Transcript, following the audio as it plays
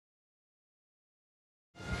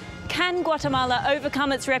Can Guatemala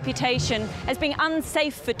overcome its reputation as being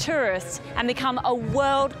unsafe for tourists and become a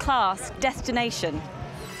world-class destination?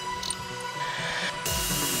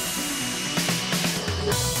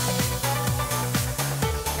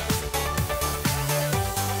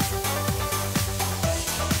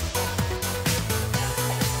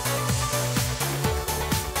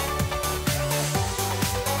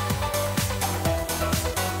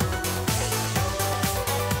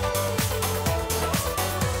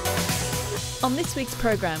 On this week's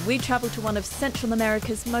programme, we travel to one of Central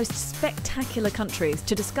America's most spectacular countries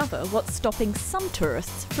to discover what's stopping some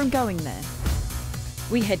tourists from going there.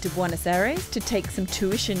 We head to Buenos Aires to take some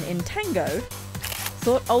tuition in tango.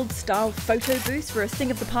 Thought old-style photo booths were a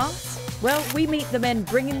thing of the past? Well, we meet the men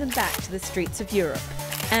bringing them back to the streets of Europe.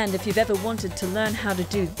 And if you've ever wanted to learn how to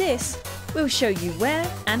do this, we'll show you where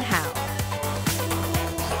and how.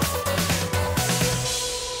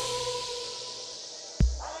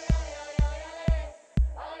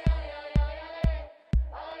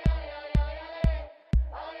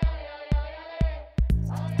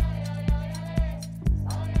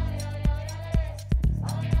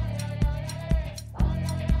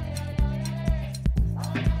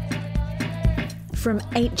 From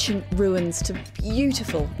ancient ruins to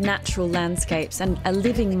beautiful natural landscapes and a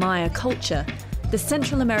living Maya culture, the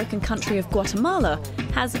Central American country of Guatemala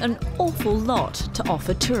has an awful lot to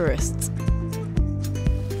offer tourists.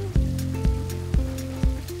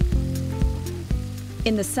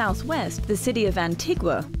 In the southwest, the city of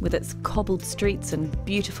Antigua, with its cobbled streets and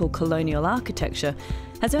beautiful colonial architecture,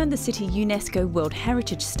 has earned the city UNESCO World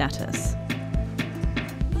Heritage status.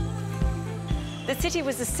 The city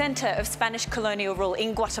was the centre of Spanish colonial rule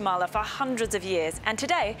in Guatemala for hundreds of years, and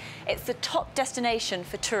today it's the top destination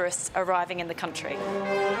for tourists arriving in the country.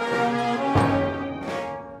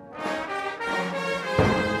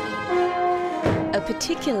 A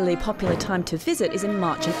particularly popular time to visit is in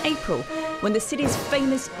March and April, when the city's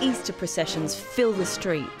famous Easter processions fill the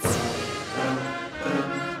streets.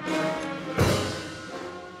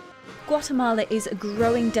 Guatemala is a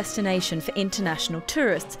growing destination for international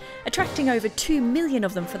tourists, attracting over 2 million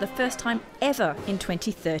of them for the first time ever in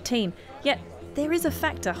 2013. Yet there is a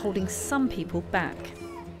factor holding some people back.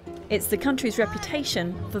 It's the country's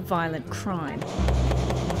reputation for violent crime.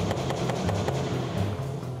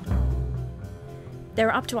 There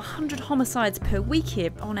are up to 100 homicides per week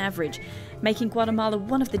here on average, making Guatemala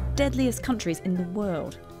one of the deadliest countries in the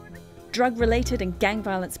world. Drug-related and gang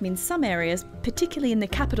violence means some areas, particularly in the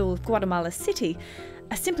capital of Guatemala City,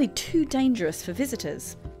 are simply too dangerous for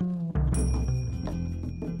visitors.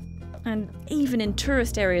 And even in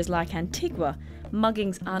tourist areas like Antigua,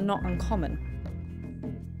 muggings are not uncommon.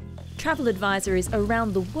 Travel advisories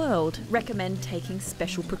around the world recommend taking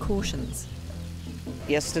special precautions.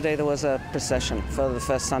 Yesterday there was a procession for the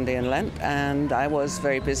first Sunday in Lent, and I was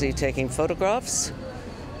very busy taking photographs.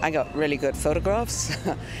 I got really good photographs,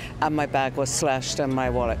 and my bag was slashed and my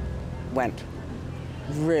wallet went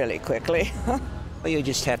really quickly. Well, you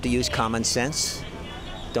just have to use common sense.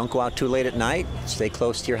 Don't go out too late at night. Stay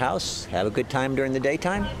close to your house. Have a good time during the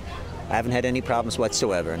daytime. I haven't had any problems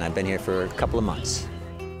whatsoever, and I've been here for a couple of months.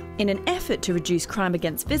 In an effort to reduce crime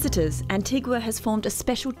against visitors, Antigua has formed a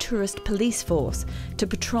special tourist police force to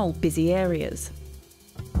patrol busy areas.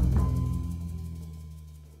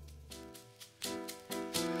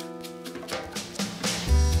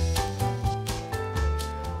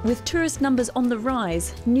 With tourist numbers on the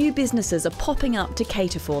rise, new businesses are popping up to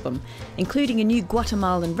cater for them, including a new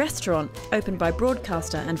Guatemalan restaurant opened by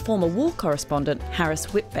broadcaster and former war correspondent Harris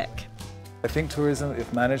Whitbeck. I think tourism,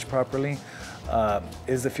 if managed properly,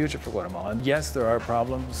 is the future for Guatemala. And yes, there are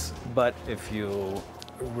problems, but if you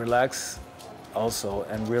relax also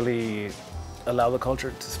and really allow the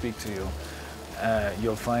culture to speak to you,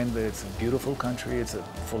 you'll find that it's a beautiful country, it's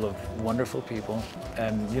full of wonderful people,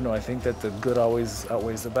 and I think that the good always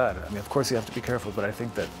outweighs the bad. I mean, of course you have to be careful, but I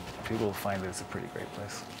think that people will find that it's a pretty great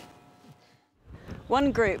place.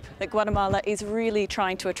 One group that Guatemala is really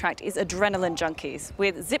trying to attract is adrenaline junkies,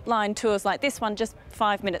 with zipline tours like this one just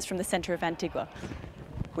 5 minutes from the centre of Antigua.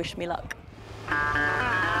 Wish me luck.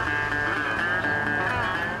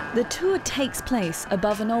 The tour takes place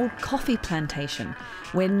above an old coffee plantation,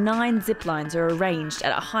 where 9 zip lines are arranged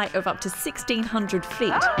at a height of up to 1,600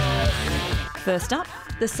 feet. First up,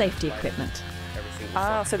 the safety equipment.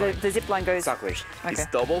 So the zip line goes... Exactly. Okay. It's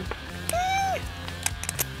double.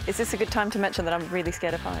 Is this a good time to mention that I'm really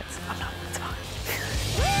scared of heights? Oh no, it's fine.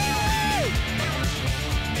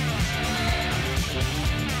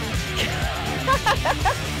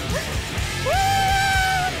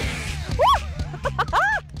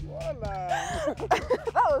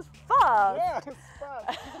 That was fun! Yeah, it's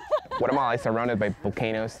fun. Guatemala is surrounded by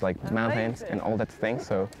volcanoes, like mountains and all that thing,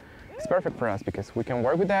 so it's perfect for us because we can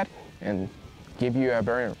work with that and give you a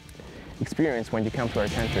better experience when you come to our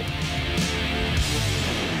country.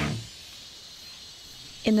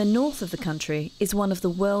 In the north of the country is one of the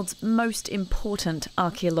world's most important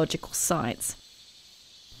archaeological sites.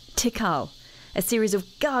 Tikal, a series of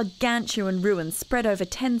gargantuan ruins spread over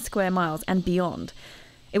 10 square miles and beyond.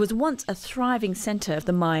 It was once a thriving centre of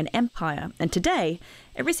the Mayan Empire, and today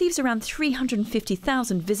it receives around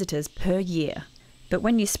 350,000 visitors per year. But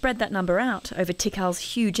when you spread that number out over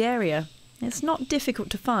Tikal's huge area, it's not difficult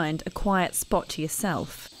to find a quiet spot to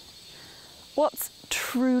yourself. What's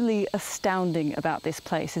truly astounding about this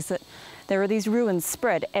place is that there are these ruins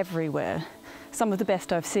spread everywhere, some of the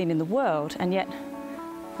best I've seen in the world, and yet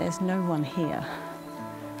there's no one here.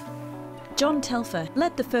 John Telfer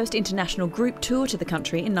led the first international group tour to the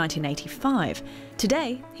country in 1985.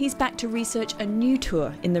 Today, he's back to research a new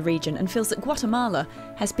tour in the region and feels that Guatemala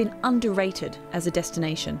has been underrated as a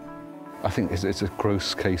destination. I think it's a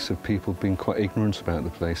gross case of people being quite ignorant about the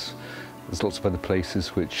place. There's lots of other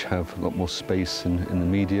places which have a lot more space in the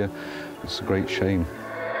media. It's a great shame.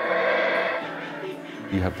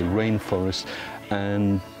 You have the rainforest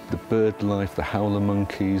and the bird life, the howler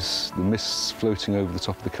monkeys, the mists floating over the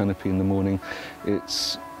top of the canopy in the morning.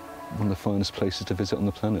 It's one of the finest places to visit on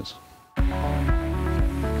the planet.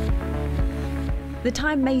 The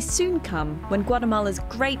time may soon come when Guatemala's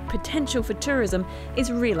great potential for tourism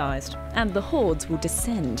is realised and the hordes will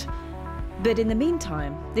descend. But in the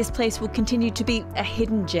meantime, this place will continue to be a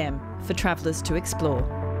hidden gem for travellers to explore.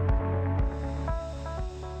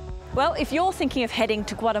 Well, if you're thinking of heading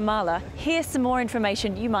to Guatemala, here's some more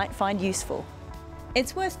information you might find useful.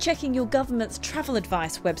 It's worth checking your government's travel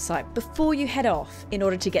advice website before you head off in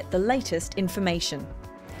order to get the latest information.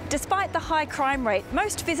 Despite the high crime rate,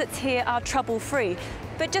 most visits here are trouble-free.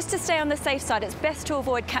 But just to stay on the safe side, it's best to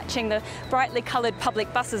avoid catching the brightly coloured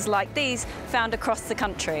public buses like these found across the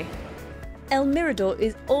country. El Mirador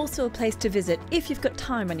is also a place to visit if you've got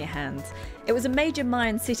time on your hands. It was a major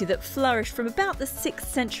Mayan city that flourished from about the 6th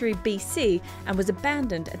century BC and was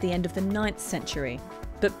abandoned at the end of the 9th century.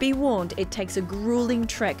 But be warned, it takes a gruelling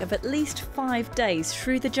trek of at least 5 days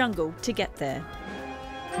through the jungle to get there.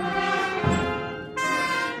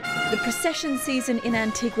 The procession season in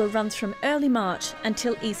Antigua runs from early March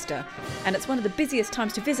until Easter, and it's one of the busiest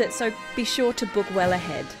times to visit, so be sure to book well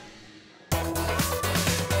ahead.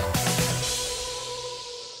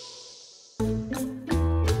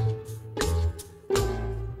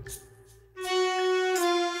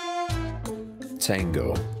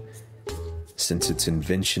 Tango. Since its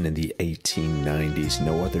invention in the 1890s,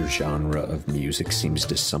 no other genre of music seems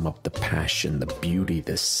to sum up the passion, the beauty,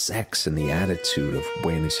 the sex, and the attitude of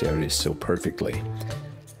Buenos Aires so perfectly.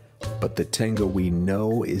 But the tango we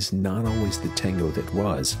know is not always the tango that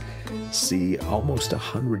was. See, almost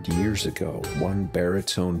 100 years ago, one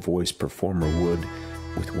baritone voice performer would,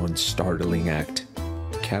 with one startling act,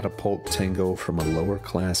 catapult tango from a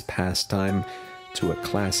lower-class pastime to a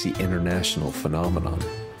classy international phenomenon.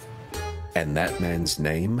 And that man's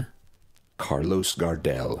name? Carlos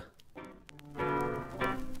Gardel.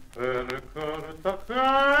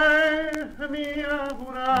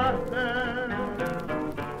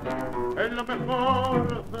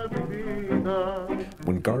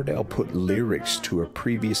 When Gardel put lyrics to a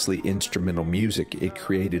previously instrumental music, it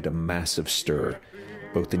created a massive stir,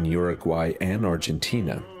 both in Uruguay and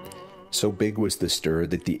Argentina. So big was the stir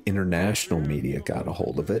that the international media got a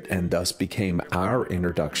hold of it and thus became our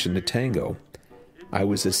introduction to tango. I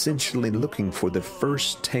was essentially looking for the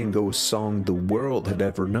first tango song the world had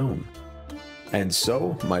ever known. And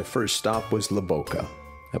so my first stop was La Boca,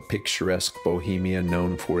 a picturesque bohemia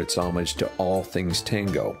known for its homage to all things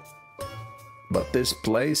tango. But this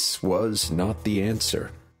place was not the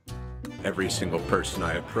answer. Every single person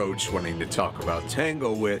I approached wanting to talk about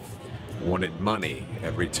tango with wanted money.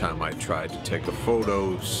 Every time I tried to take a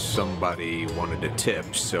photo, somebody wanted a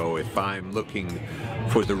tip. So if I'm looking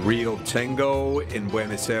for the real tango in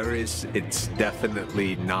Buenos Aires, it's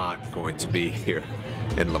definitely not going to be here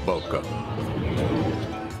in La Boca.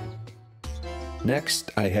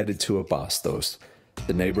 Next, I headed to Abastos,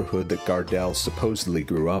 the neighborhood that Gardel supposedly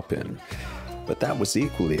grew up in. But that was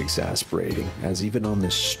equally exasperating, as even on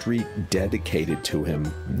the street dedicated to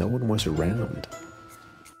him, no one was around.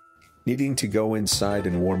 Needing to go inside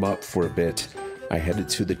and warm up for a bit, I headed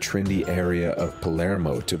to the trendy area of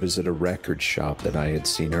Palermo to visit a record shop that I had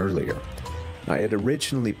seen earlier. I had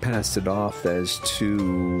originally passed it off as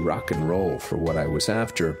too rock and roll for what I was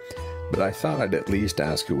after, but I thought I'd at least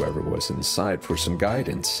ask whoever was inside for some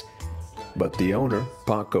guidance. But the owner,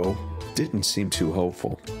 Paco, didn't seem too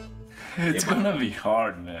hopeful. It's gonna be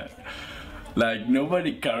hard, man. Like,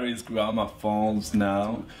 nobody carries gramophones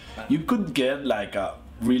now. You could get like a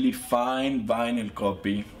really fine vinyl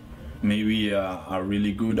copy, maybe a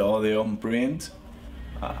really good Odeon print.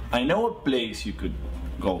 I know a place you could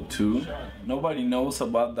go to. Nobody knows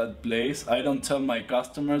about that place. I don't tell my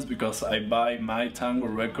customers because I buy my tango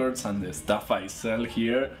records and the stuff I sell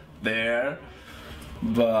here, there.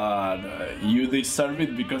 But you deserve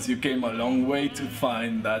it because you came a long way to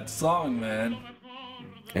find that song, man.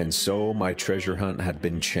 And so my treasure hunt had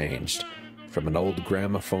been changed, from an old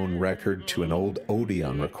gramophone record to an old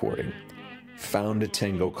Odeon recording. Found a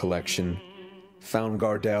tango collection, found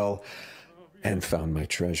Gardel, and found my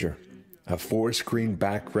treasure. A 4-screen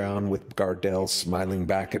background with Gardel smiling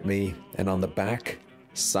back at me, and on the back,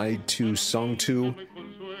 side 2, song 2,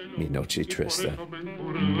 Mi Noche Triste.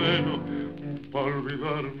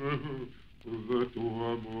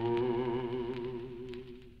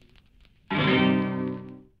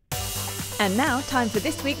 And now, time for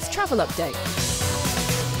this week's travel update.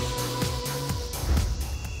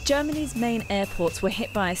 Germany's main airports were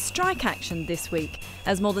hit by a strike action this week,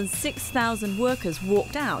 as more than 6,000 workers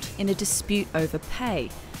walked out in a dispute over pay.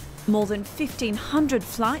 More than 1,500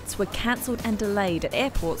 flights were cancelled and delayed at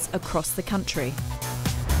airports across the country.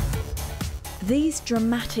 These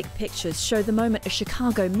dramatic pictures show the moment a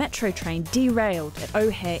Chicago metro train derailed at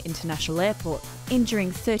O'Hare International Airport,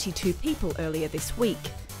 injuring 32 people earlier this week.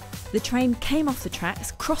 The train came off the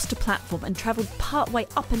tracks, crossed a platform and travelled partway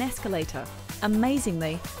up an escalator.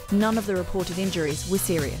 Amazingly, none of the reported injuries were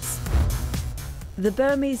serious. The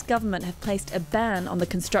Burmese government have placed a ban on the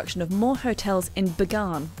construction of more hotels in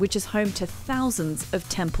Bagan, which is home to thousands of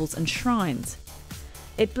temples and shrines.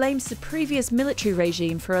 It blames the previous military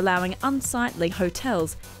regime for allowing unsightly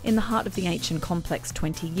hotels in the heart of the ancient complex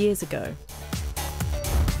 20 years ago.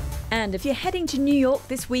 And if you're heading to New York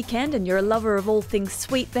this weekend and you're a lover of all things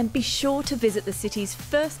sweet, then be sure to visit the city's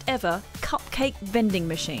first ever cupcake vending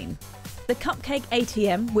machine. The Cupcake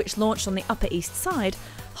ATM, which launched on the Upper East Side,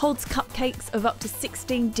 holds cupcakes of up to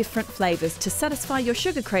 16 different flavours to satisfy your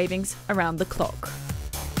sugar cravings around the clock.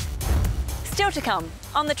 Still to come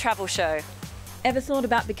on The Travel Show. Ever thought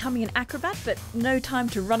about becoming an acrobat but no time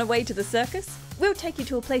to run away to the circus? We'll take you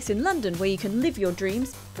to a place in London where you can live your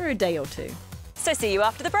dreams for a day or two. So see you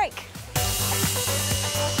after the break.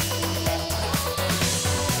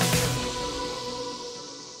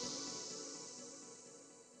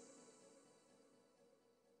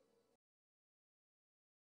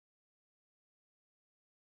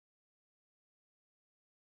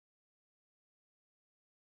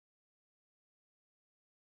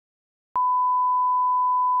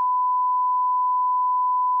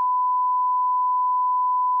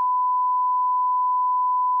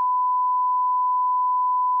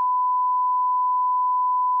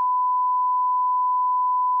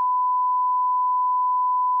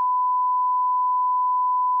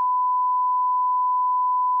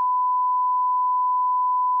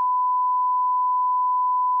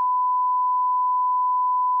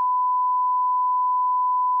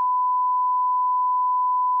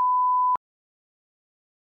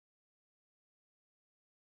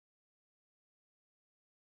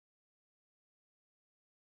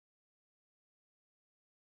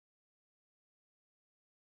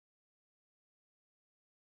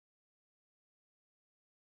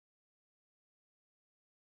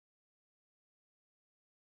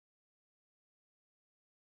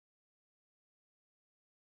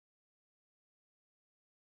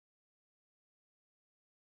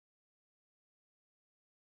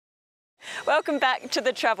 Welcome back to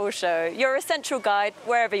The Travel Show, your essential guide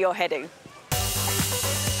wherever you're heading.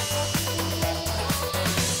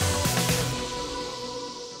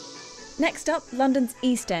 Next up, London's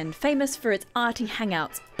East End, famous for its arty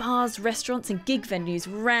hangouts, bars, restaurants and gig venues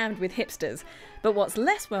rammed with hipsters. But what's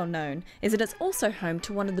less well known is that it's also home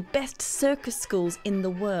to one of the best circus schools in the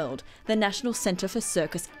world, the National Centre for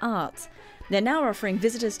Circus Arts. They're now offering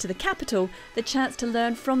visitors to the capital the chance to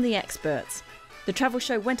learn from the experts. The Travel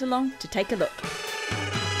Show went along to take a look.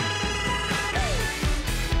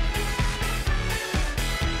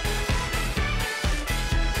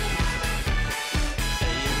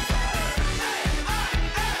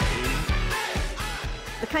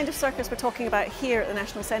 The kind of circus we're talking about here at the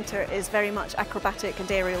National Centre is very much acrobatic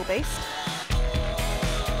and aerial based.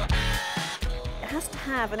 It has to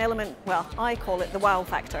have an element, well, I call it the wow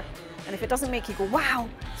factor. And if it doesn't make you go, wow,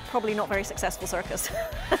 it's probably not very successful circus.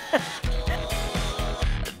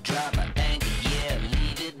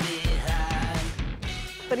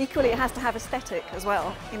 But equally it has to have aesthetic as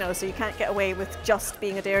well, you know, so you can't get away with just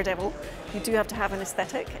being a daredevil. You do have to have an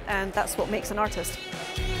aesthetic, and that's what makes an artist.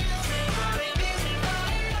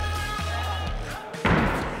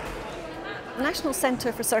 the National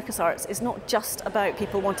Centre for Circus Arts is not just about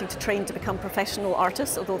people wanting to train to become professional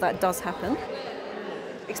artists, although that does happen.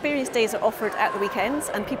 Experience days are offered at the weekends,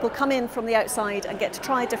 and people come in from the outside and get to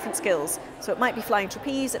try different skills. So it might be flying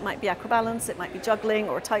trapeze, it might be acrobalance, it might be juggling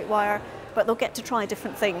or tight wire, but they'll get to try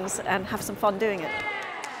different things and have some fun doing it.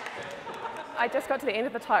 I just got to the end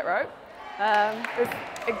of the tightrope. It was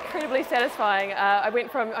incredibly satisfying. I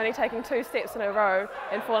went from only taking 2 steps in a row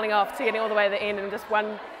and falling off to getting all the way to the end in just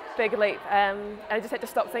one big leap. And I just had to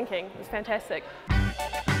stop thinking. It was fantastic.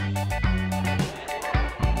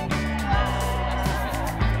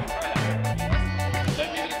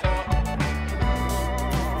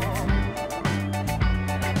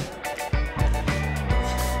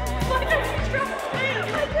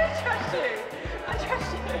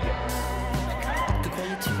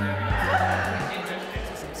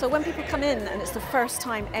 So when people come in and it's the first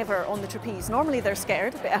time ever on the trapeze, normally they're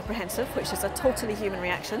scared, a bit apprehensive, which is a totally human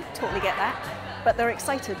reaction, totally get that. But they're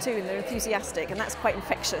excited too and they're enthusiastic, and that's quite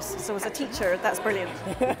infectious. So as a teacher, that's brilliant.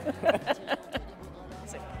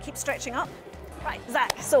 So keep stretching up. Right,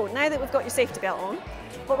 Zach, so now that we've got your safety belt on,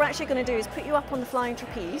 what we're actually going to do is put you up on the flying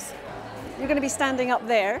trapeze. You're going to be standing up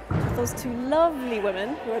there with those 2 lovely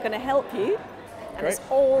women who are going to help you. And Great. It's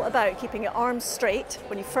all about keeping your arms straight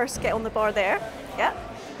when you first get on the bar there. Yeah.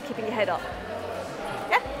 Keeping your head up.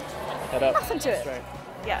 Yeah? Head up. Nothing to it. Straight.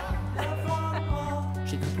 Yeah.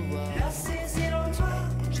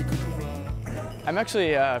 I'm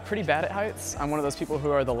actually pretty bad at heights. I'm one of those people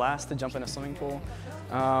who are the last to jump in a swimming pool.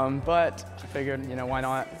 But I figured, you know, why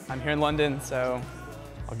not? I'm here in London, so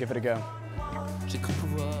I'll give it a go.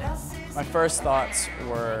 My first thoughts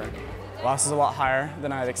were, well, this is a lot higher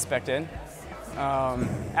than I had expected.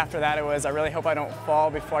 After that, it was, I really hope I don't fall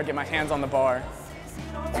before I get my hands on the bar.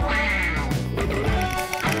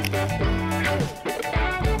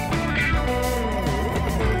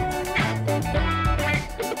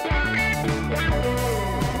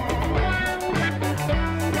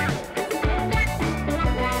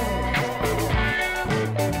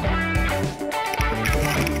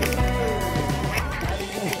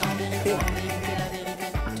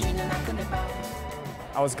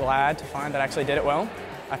 I was glad to find that I actually did it well.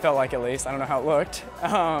 I felt like, at least. I don't know how it looked.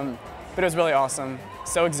 But it was really awesome,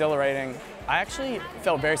 so exhilarating. I actually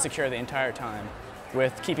felt very secure the entire time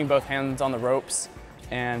with keeping both hands on the ropes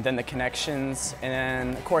and then the connections, and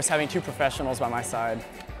then of course having 2 professionals by my side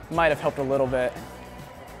might have helped a little bit.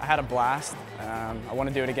 I had a blast. I want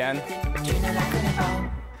to do it again.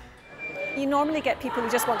 You normally get people who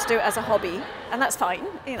just want to do it as a hobby, and that's fine,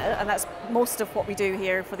 you know, and that's most of what we do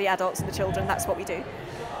here for the adults and the children, that's what we do.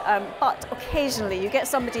 But occasionally you get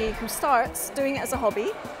somebody who starts doing it as a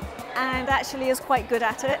hobby and actually is quite good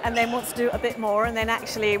at it and then wants to do a bit more, and then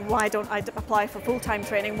actually, why don't I apply for full-time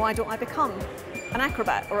training? Why don't I become an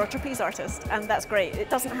acrobat or a trapeze artist? And that's great. It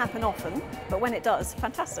doesn't happen often, but when it does,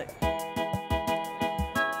 fantastic.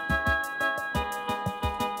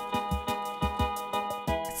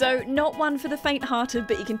 So, not one for the faint-hearted,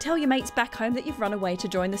 but you can tell your mates back home that you've run away to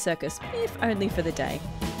join the circus, if only for the day.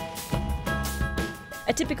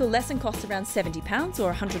 A typical lesson costs around £70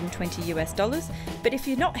 or $120 US, but if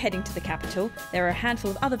you're not heading to the capital, there are a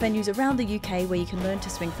handful of other venues around the UK where you can learn to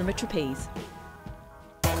swing from a trapeze.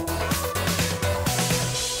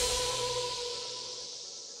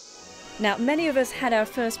 Now, many of us had our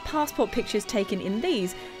first passport pictures taken in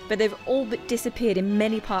these, but they've all but disappeared in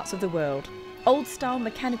many parts of the world. Old-style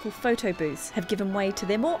mechanical photo booths have given way to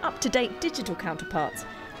their more up-to-date digital counterparts,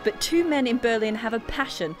 but 2 men in Berlin have a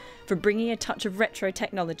passion for bringing a touch of retro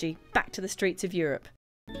technology back to the streets of Europe.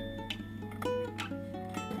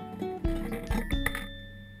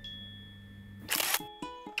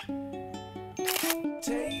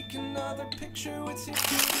 Take another picture with your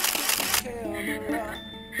camera.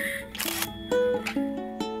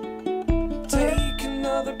 Take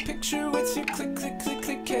another picture with your click, click, click,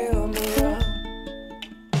 click camera.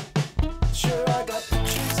 Sure, I got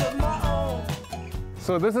pictures of my own.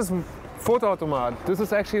 So this is photo automat. This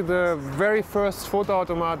is actually the very first photo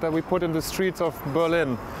automat that we put in the streets of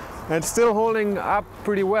Berlin. And it's still holding up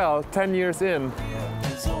pretty well, 10 years in.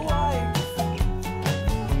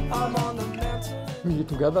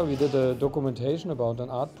 Together we did a documentation about an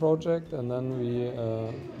art project, and then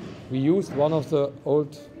we used one of the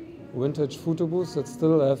old vintage photo booths that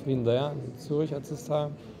still have been there in Zurich at this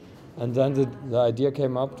time. And then the idea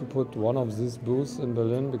came up to put one of these booths in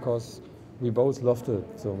Berlin because we both loved it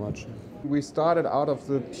so much. We started out of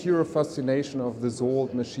the pure fascination of this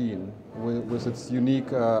old machine with its unique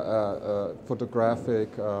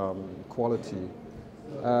photographic quality.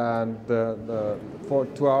 And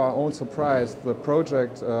to our own surprise, the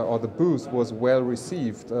project or the booth was well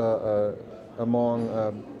received among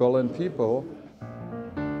Berlin people.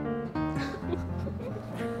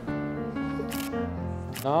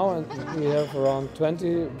 Now we have around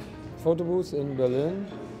 20 photo booths in Berlin,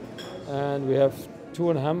 and we have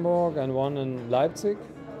 2 in Hamburg and 1 in Leipzig.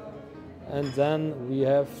 And then we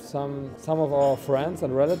have some of our friends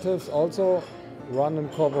and relatives also run in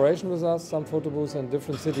cooperation with us some photo booths in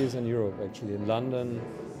different cities in Europe, actually, in London,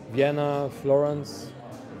 Vienna, Florence,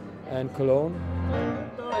 and Cologne.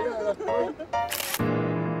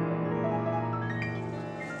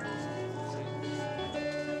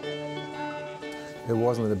 It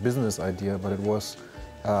wasn't a business idea, but it was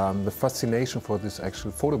the fascination for this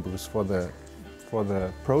actual photo booth, for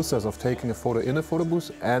the process of taking a photo in a photo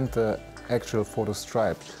booth and the actual photo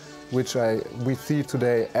stripe, which we see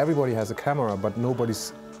today. Everybody has a camera, but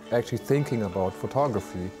nobody's actually thinking about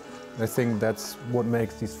photography. And I think that's what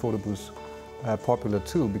makes these photo booths popular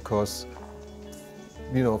too, because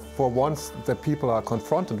for once that people are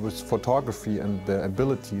confronted with photography and their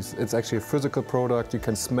abilities, it's actually a physical product. You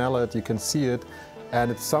can smell it, you can see it, and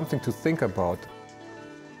it's something to think about.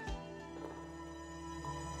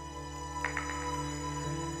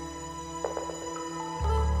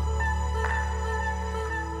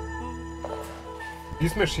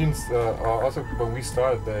 These machines are also, when we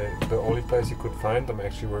started, the only place you could find them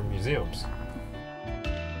actually were museums.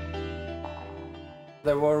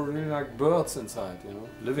 There were really like birds inside,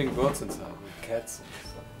 living birds inside, with cats and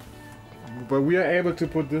stuff. But we are able to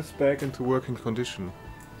put this back into working condition.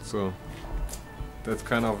 So that's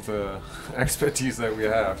kind of the expertise that we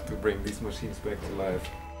have to bring these machines back to life.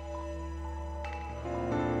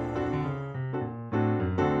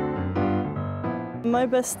 My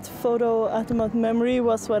best photo ultimate memory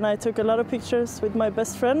was when I took a lot of pictures with my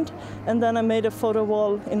best friend, and then I made a photo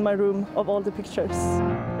wall in my room of all the pictures.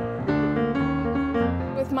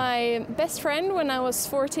 With my best friend when I was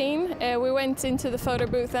 14, we went into the photo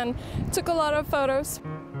booth and took a lot of photos.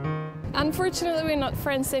 Unfortunately, we're not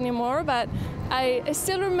friends anymore, but I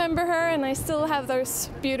still remember her and I still have those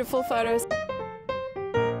beautiful photos.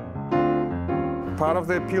 Part of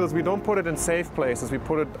the appeal is we don't put it in safe places, we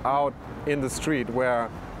put it out in the street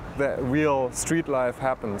where the real street life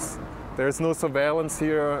happens. There's no surveillance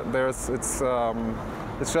here, it's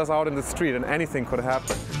just out in the street and anything could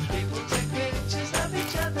happen.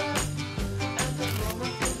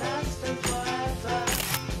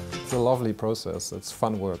 It's a lovely process, it's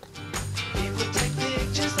fun work.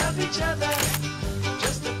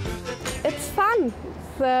 It's fun.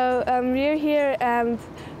 So we're here and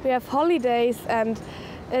we have holidays, and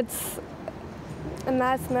it's a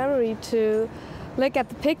nice memory to look at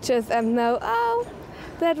the pictures and know, oh,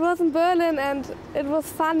 that was in Berlin and it was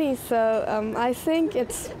funny, so I think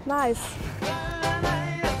it's nice.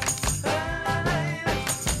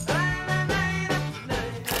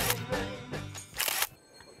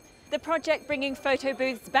 The project bringing photo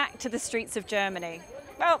booths back to the streets of Germany.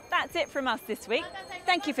 Well, that's it from us this week.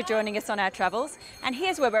 Thank you for joining us on our travels, and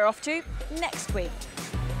here's where we're off to next week.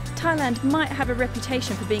 Thailand might have a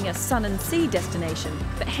reputation for being a sun and sea destination,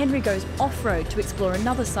 but Henry goes off-road to explore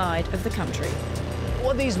another side of the country.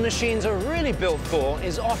 What these machines are really built for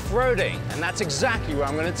is off-roading, and that's exactly where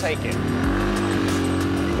I'm going to take you.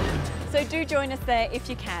 So do join us there if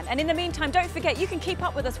you can. And in the meantime, don't forget you can keep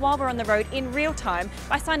up with us while we're on the road in real time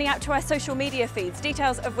by signing up to our social media feeds,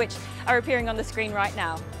 details of which are appearing on the screen right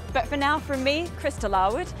now. But for now, from me, Crystal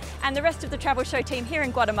Larwood, and the rest of the Travel Show team here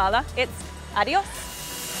in Guatemala, it's adios.